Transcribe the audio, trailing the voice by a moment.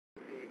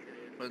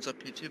What's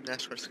up YouTube,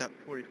 NASCAR Scott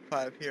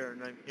 45 here,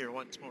 and I'm here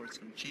once more with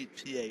some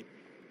GTA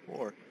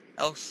 4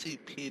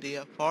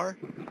 LCPD FR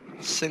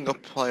single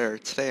player.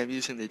 Today I'm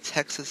using the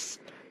Texas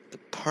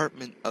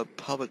Department of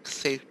Public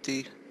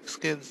Safety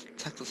skins,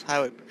 Texas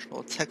Highway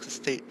Patrol, Texas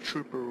State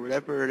Trooper,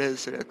 whatever it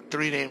is. There are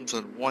 3 names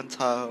on one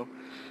Tahoe,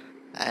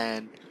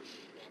 and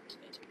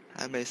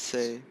I may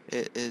say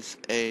it is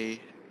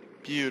a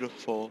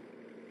beautiful,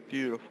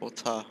 beautiful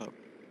Tahoe.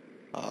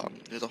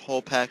 There's a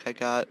whole pack I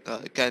got.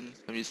 Again,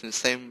 I'm using the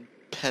same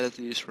pet as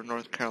I used for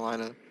North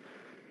Carolina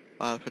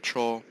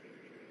patrol.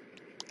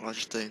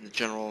 Just the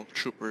general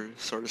trooper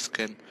sort of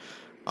skin.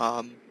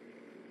 I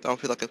don't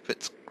feel like it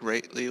fits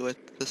greatly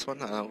with this one.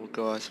 We'll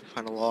go as we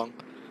find along.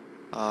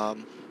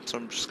 So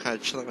I'm just kind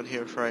of chilling on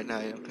here for right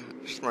now.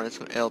 Just running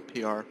some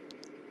LPR.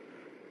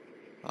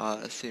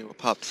 Seeing what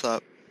pops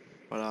up.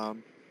 But I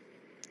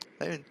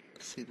didn't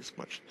see this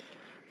much.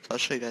 So I'll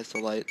show you guys the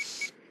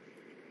lights.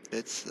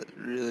 It's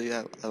really,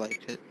 I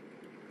like it.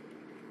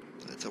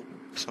 It's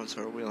some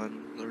sort of wheel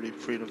and Liberty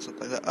Freedom,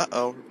 something like that.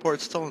 Uh-oh,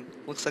 report stolen.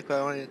 Looks like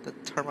I wanted to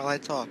turn my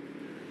lights off.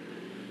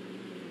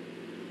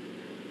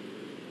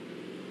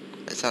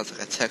 It sounds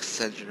like a Texas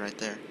engine right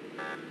there.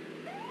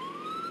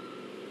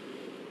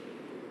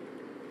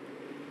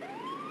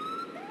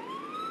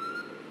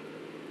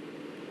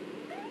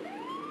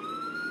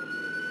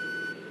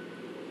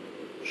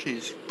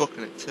 She's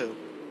booking it too.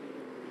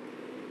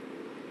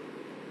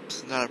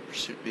 It's not a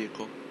pursuit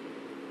vehicle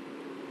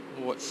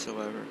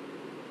whatsoever.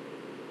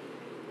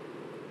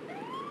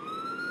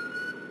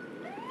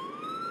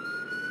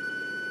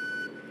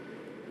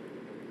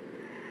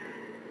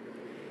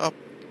 Oh,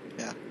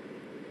 yeah.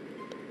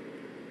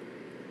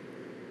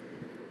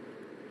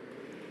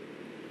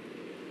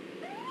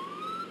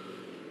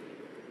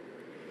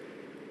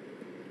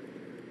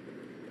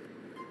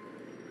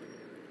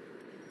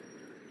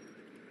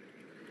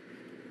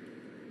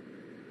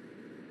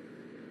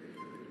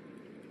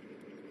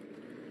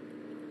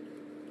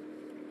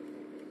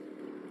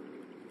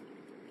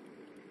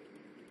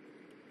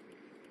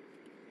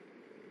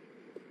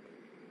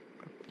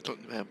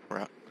 Don't the pour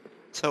out.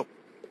 So,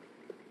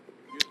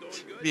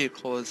 this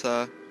vehicle is,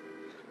 I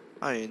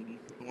didn't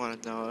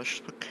want to know. I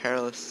should put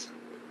careless.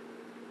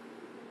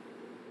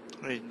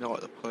 I don't even know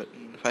what to put.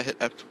 And if I hit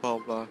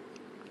F12,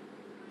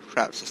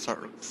 craps to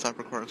stop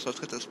recording. So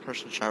let's get this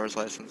person's driver's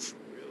license.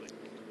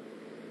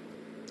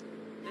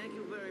 Thank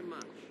you very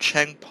much.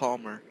 Cheng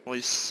Palmer. Well,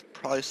 he's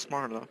probably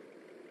smart enough.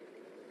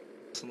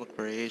 Doesn't look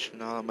very Asian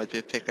now. That might be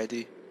a fake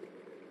ID.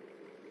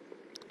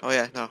 Oh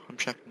yeah, no, I'm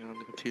checking on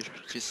the computer.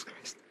 Jesus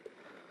Christ.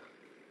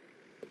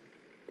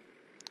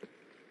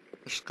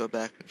 Let's just go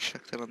back and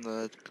check that on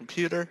the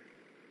computer.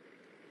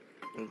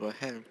 I'm gonna go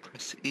ahead and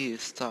press E to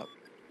stop.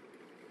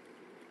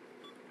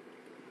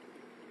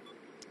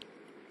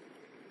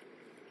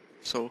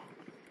 So,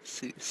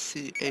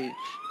 C-H-N-G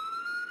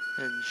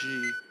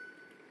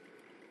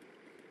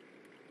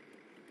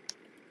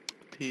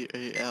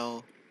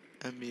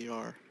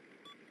P-A-L-M-E-R.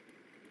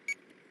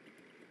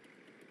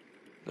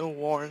 No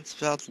warrants,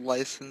 without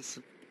license.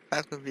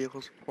 Back the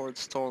vehicle's reported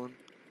stolen.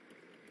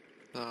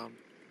 I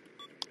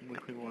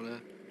think we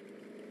wanna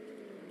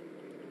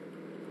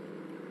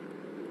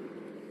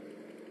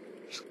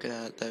just get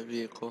out of that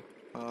vehicle.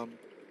 No,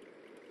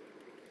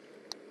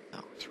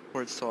 it's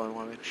reported stolen. I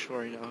wanna make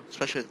sure, you know,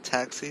 especially the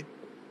taxi.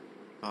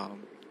 No,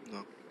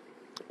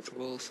 it's a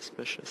little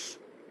suspicious.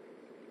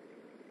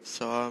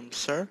 So,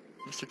 sir,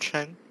 Mr.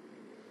 Cheng,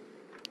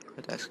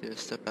 I'd ask you to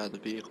step out of the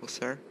vehicle,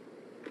 sir.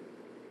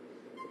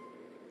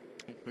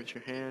 Put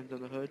your hand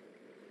on the hood.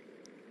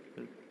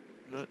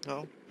 No.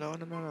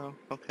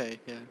 Okay,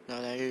 yeah.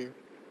 Now you're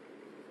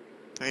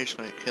just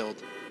gonna get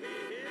killed.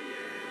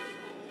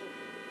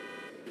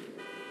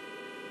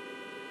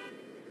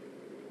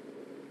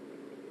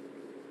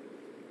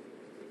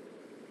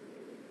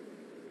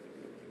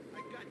 I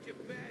got your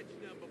badge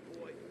number,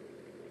 boy.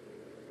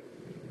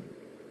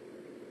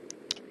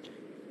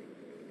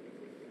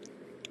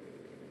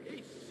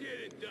 Eat shit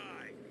and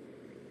die.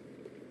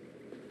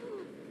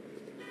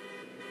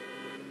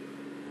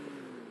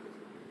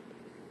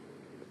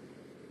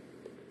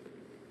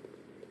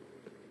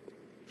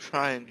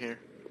 Trying here.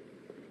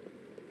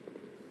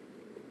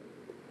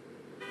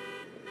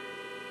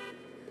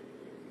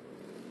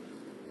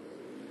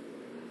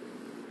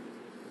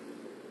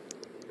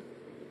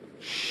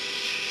 Stay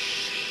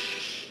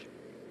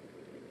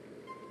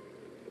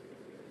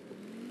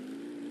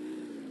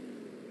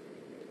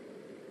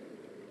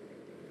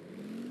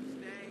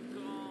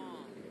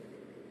calm.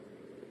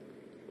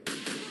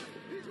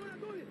 He's gonna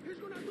do it. He's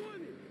gonna do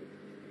it.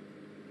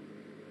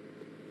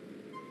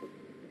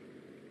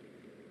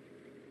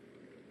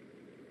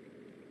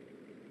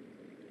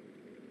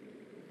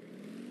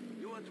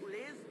 You want to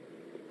live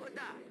or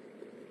die?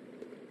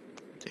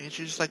 Didn't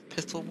you just like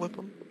pistol whip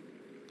him?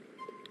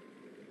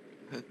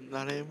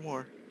 Not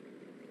anymore.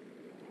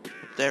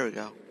 There we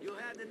go. You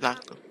had the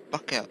Knock the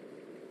fuck out.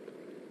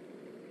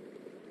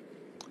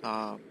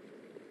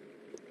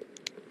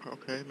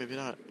 Okay, maybe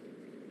not.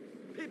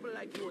 People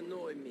like you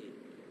annoy me.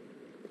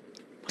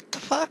 What the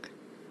fuck?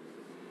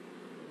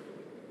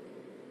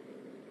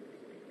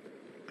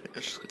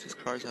 Let's just get these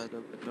cars out of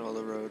the middle of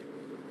the road.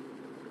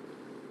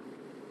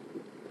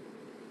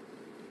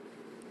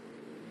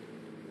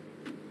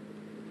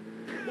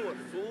 Poor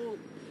fool.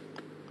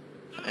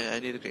 I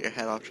need to get your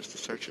head off just to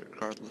search it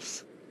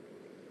regardless.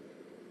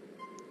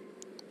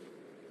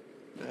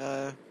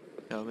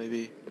 No,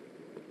 maybe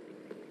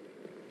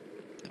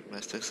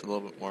domestic's a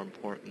little bit more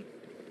important.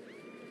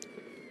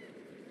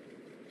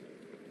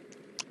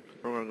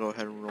 We're gonna go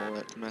ahead and roll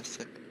that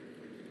domestic.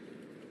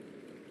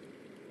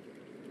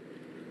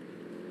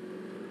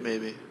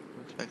 Maybe.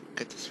 If I can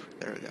get this,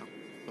 there we go.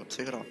 Oh,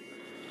 take it off.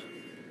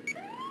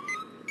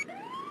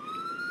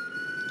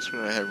 Just go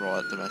ahead and roll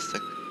that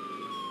domestic.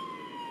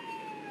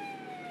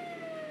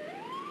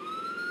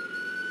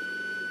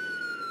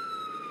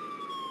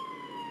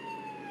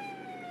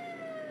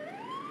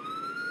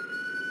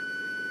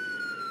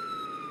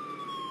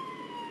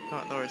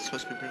 Not know where it's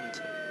supposed to be bringing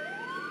to.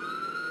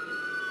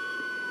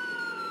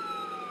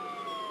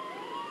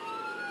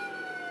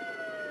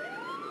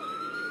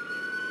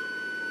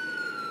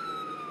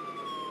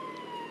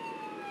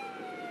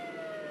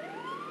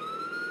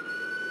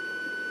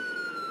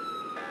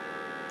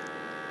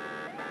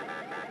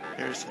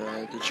 Here's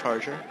the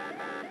charger.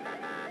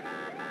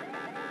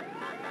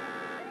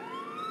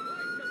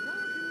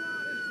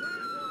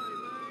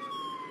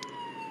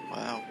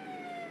 Wow.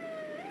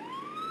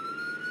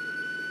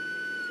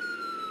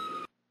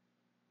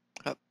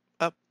 Up,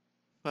 up,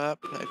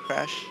 up. Did I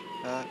crash?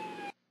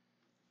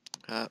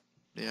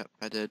 Yep,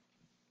 I did.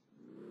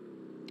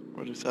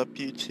 What is up,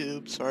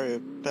 YouTube? Sorry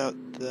about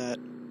that.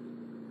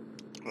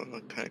 Oh, I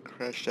kind of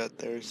crashed out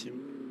there, as you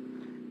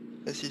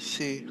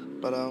see.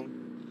 But don't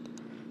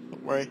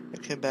worry. I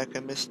came back. I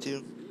missed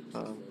you.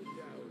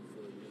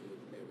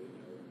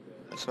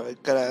 So I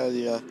got out of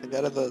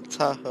the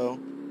Tahoe,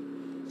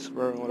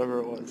 Suburban, whatever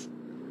it was.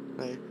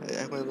 I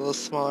went a little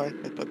smaller.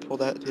 I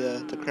pulled out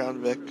the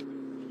Crown Vic.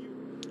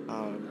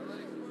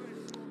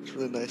 It's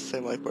really nice.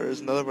 Same light bar.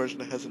 There's another version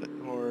that has a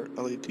more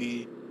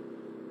LED-ish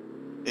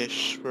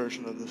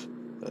version of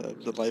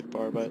the light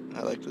bar, but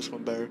I like this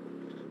one better.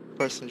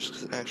 Personally, just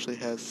because it actually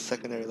has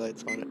secondary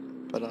lights on it.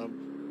 But I don't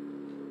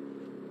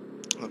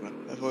know.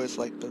 I've always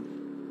liked the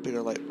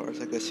bigger light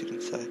bars, I guess you can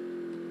say.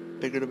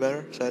 Bigger the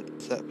better?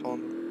 Does that fall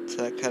into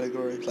that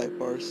category of light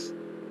bars?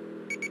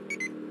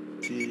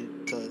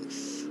 It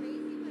does.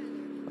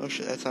 Oh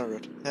shit, that's not a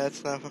road.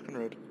 That's not a fucking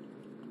road.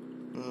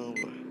 Oh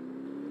boy.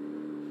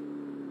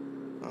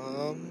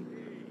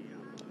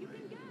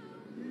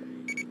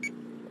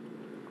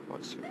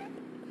 What's here?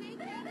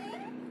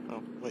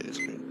 Oh, wait, it's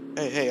green.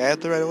 Hey, I have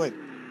the right of way.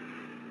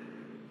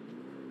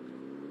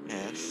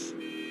 Yes.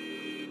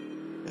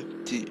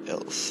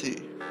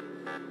 FDLC.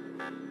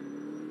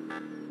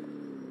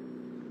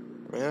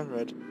 Right on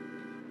red.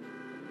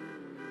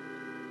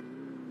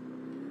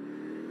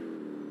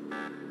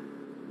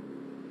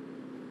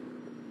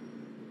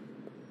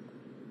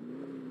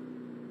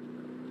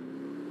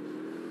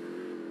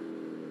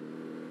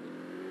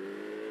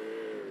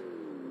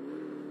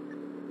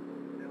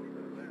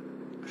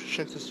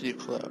 Check this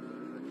vehicle out.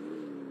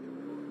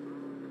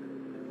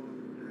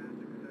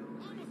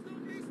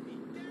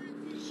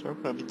 So we're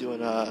gonna be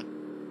doing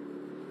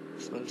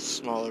some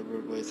smaller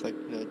roadways like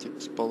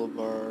Dukes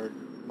Boulevard,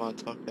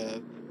 Montauk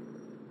Ave.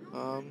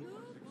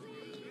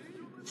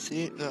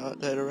 See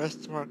that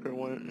arrest marker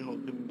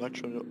won't give me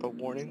much of a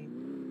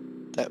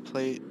warning. That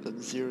plate, the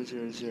 000,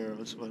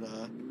 is what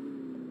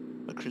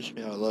creeps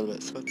me out a little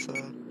bit. So it's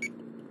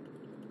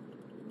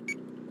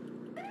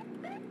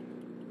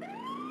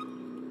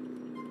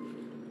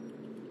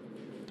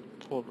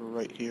pull over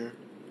right here.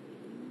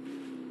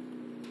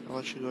 I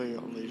want you to go at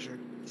your own leisure,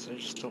 so I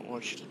just don't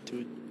want you to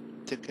do a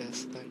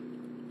dick-ass thing.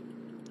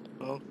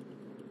 Oh,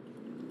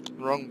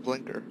 wrong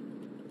blinker.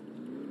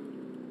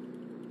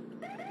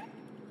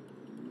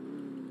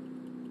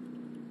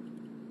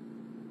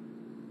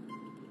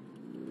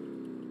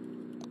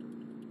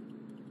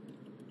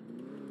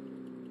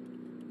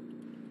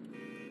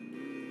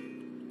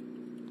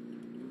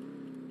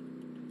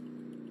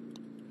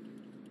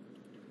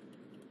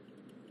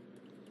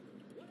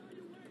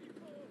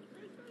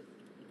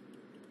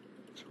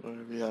 So we're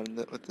gonna be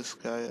on with this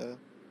guy.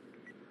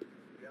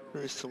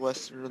 Where's the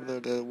west or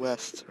the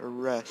west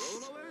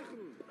arrest?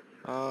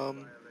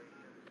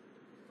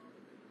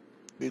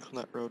 Vehicle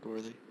not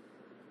roadworthy.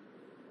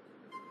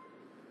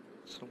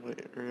 Somewhere,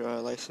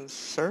 license,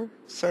 sir?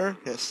 Sir?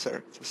 Yes,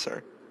 sir. It's a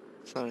sir.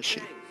 It's not a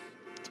she.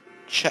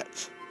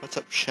 Chet. What's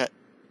up, Chet?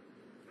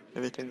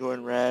 Everything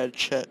going rad,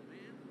 Chet?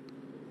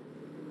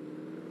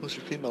 Who's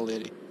your female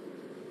lady?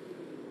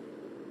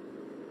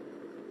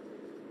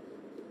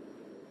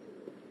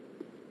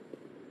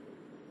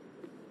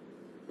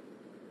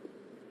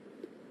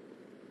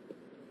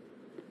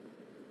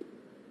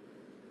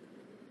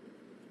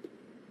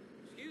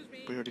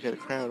 We already got a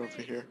crowd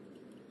over here.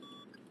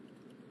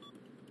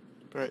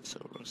 Alright, so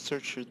we'll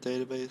search your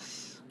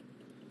database.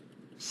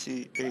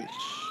 CH.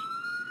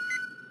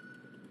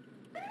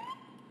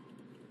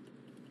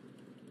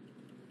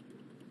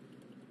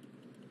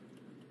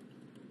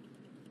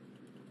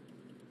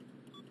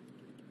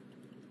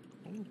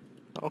 Ooh,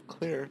 All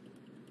clear.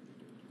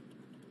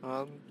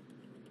 So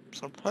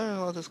I'm probably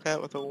gonna let this guy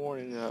out with a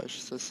warning. It's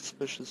just a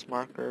suspicious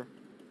marker.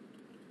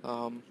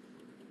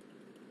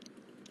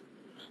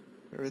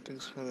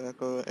 Everything's gonna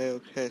go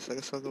a-okay, so I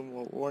guess I'll give him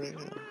a warning.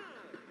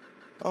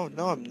 Oh,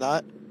 no, I'm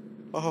not.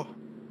 Oh,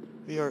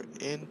 we are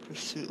in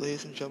pursuit,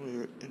 ladies and gentlemen.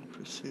 We are in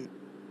pursuit.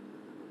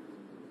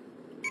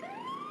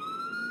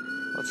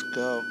 Let's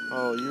go.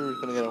 Oh, you're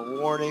gonna get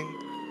a warning.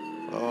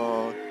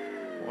 Oh,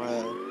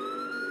 wow.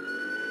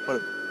 What a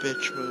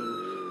bitch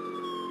move.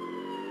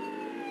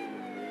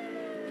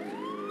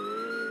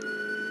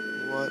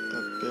 What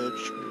a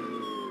bitch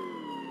move.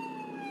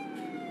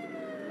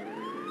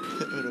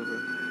 Hit it over.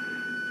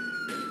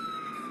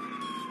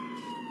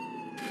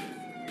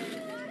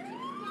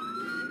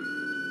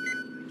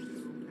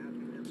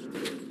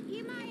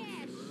 Eat my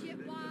ass,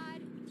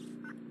 shitwad.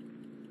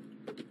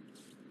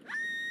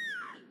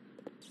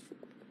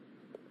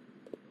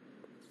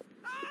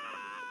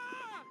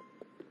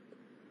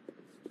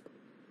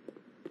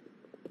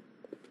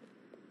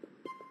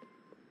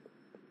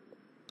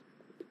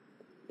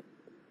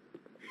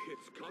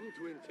 It's come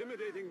to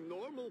intimidating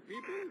normal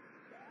people?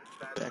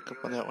 Back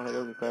up on that one. I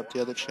gotta go grab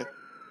the other chick.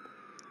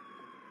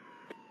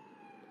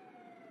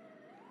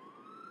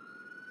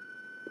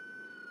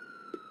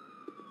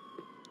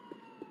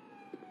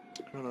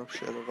 I don't know if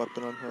she had a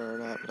weapon on her or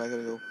not, but I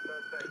gotta go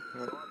pick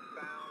her up.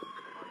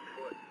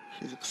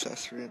 She's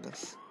accessory in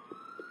this.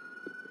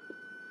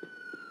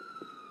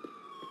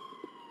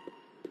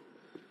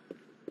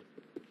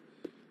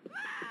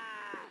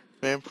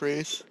 Man,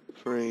 freeze.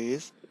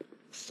 Freeze.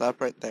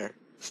 Stop right there.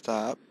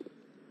 Stop.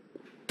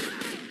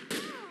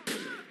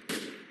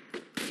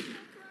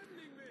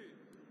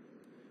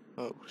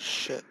 Oh,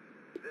 shit.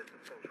 This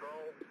is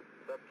Control.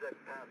 Subject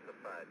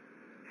pacified.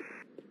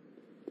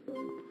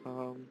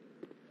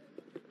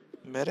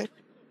 Medic?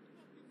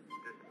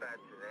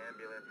 Dispatch an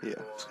ambulance.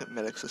 Yeah, let's get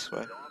medics this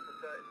way. An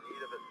officer in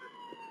need of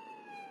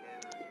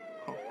assistance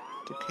in Oh,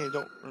 they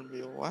don't run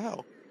me.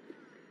 Wow.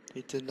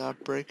 They did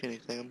not break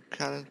anything. I'm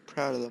kind of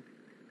proud of them.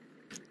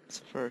 It's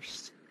a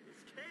first.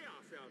 It's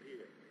chaos out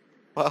here.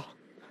 Well,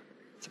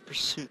 it's a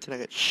pursuit and I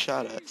get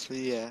shot at, so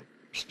yeah.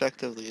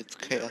 Respectively, it's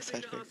chaos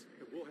out Everything here. us,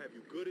 and we'll have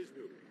you good as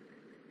new.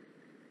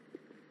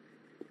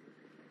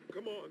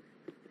 Come on.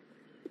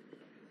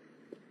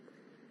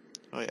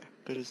 Oh yeah,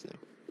 good as new.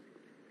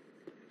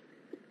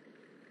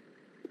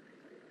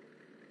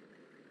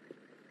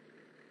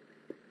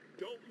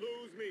 Don't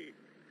lose me.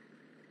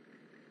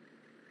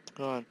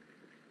 Go on.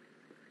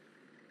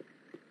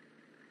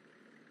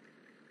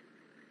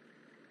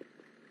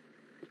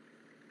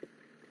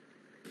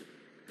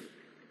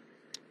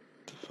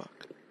 The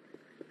fuck?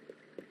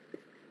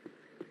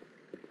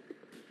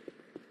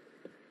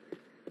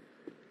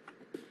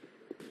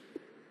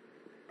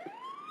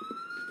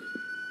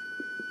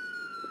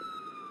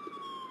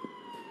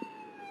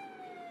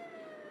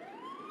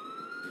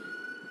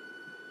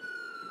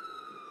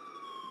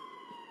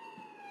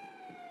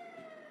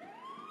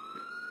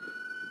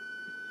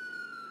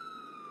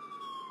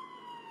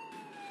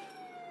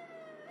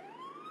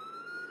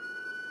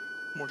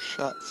 More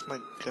shots, my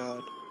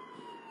god.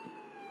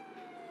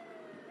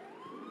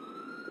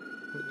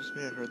 It was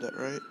me, I heard that,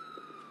 right?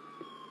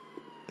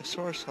 I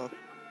saw a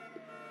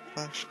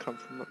flash come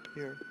from up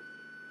here.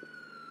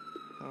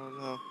 I don't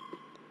know.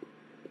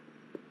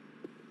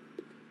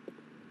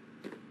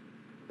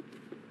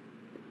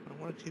 I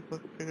want to keep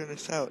figuring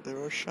this out. There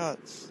are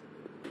shots.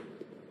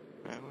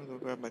 Alright, I'm gonna go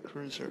grab my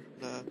cruiser.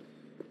 I'm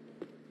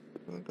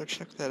gonna go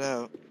check that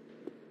out.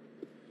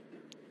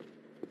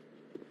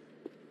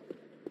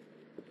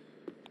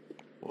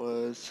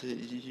 Was it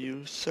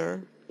you,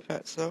 sir?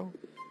 Fatso?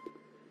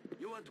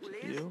 You want to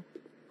live You?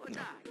 or No.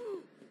 die?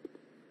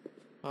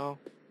 Oh. Are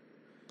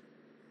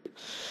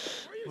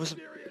you Was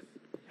serious?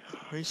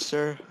 Are you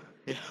sir?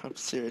 Yeah, I'm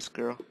serious,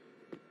 girl.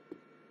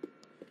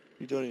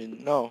 You don't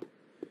even know.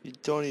 You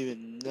don't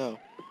even know.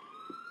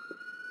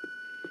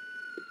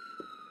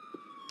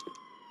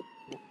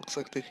 Looks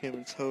like they came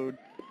and towed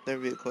their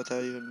vehicle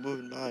without even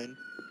moving mine.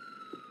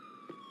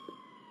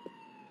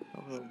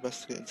 I'll go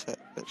investigate inside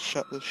that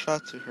the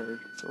shots you heard.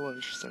 It's a little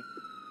interesting.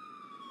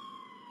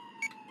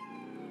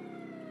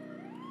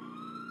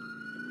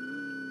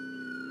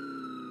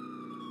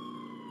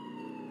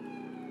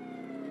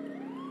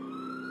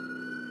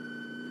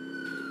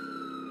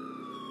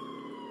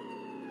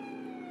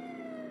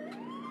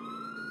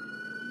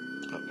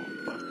 Oh,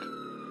 fuck.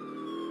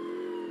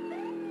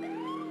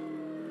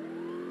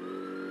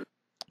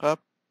 Up,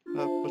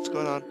 what's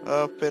going on?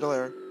 Oh, fatal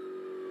error.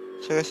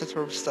 So I guess that's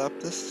where we stop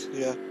this?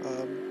 Yeah,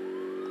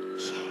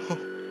 so,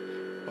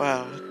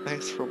 wow,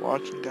 thanks for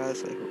watching,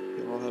 guys. I hope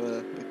you all have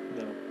a,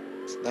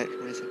 it's night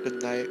for me, so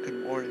good night,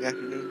 good morning,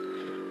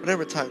 afternoon,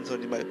 whatever time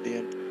zone you might be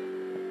in.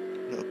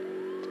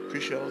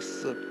 Appreciate all the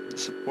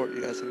support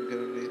you guys have been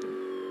giving me,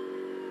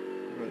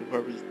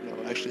 whoever,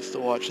 actually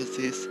still watches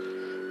these.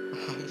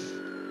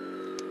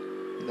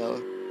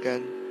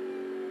 Again,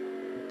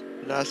 if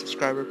you're not a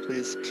subscriber,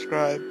 please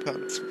subscribe,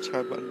 pound the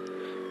subscribe button,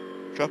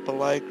 drop a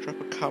like, drop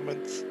a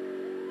comment,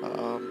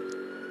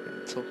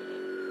 until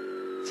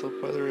without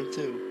further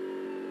ado,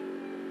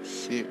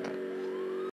 see you guys.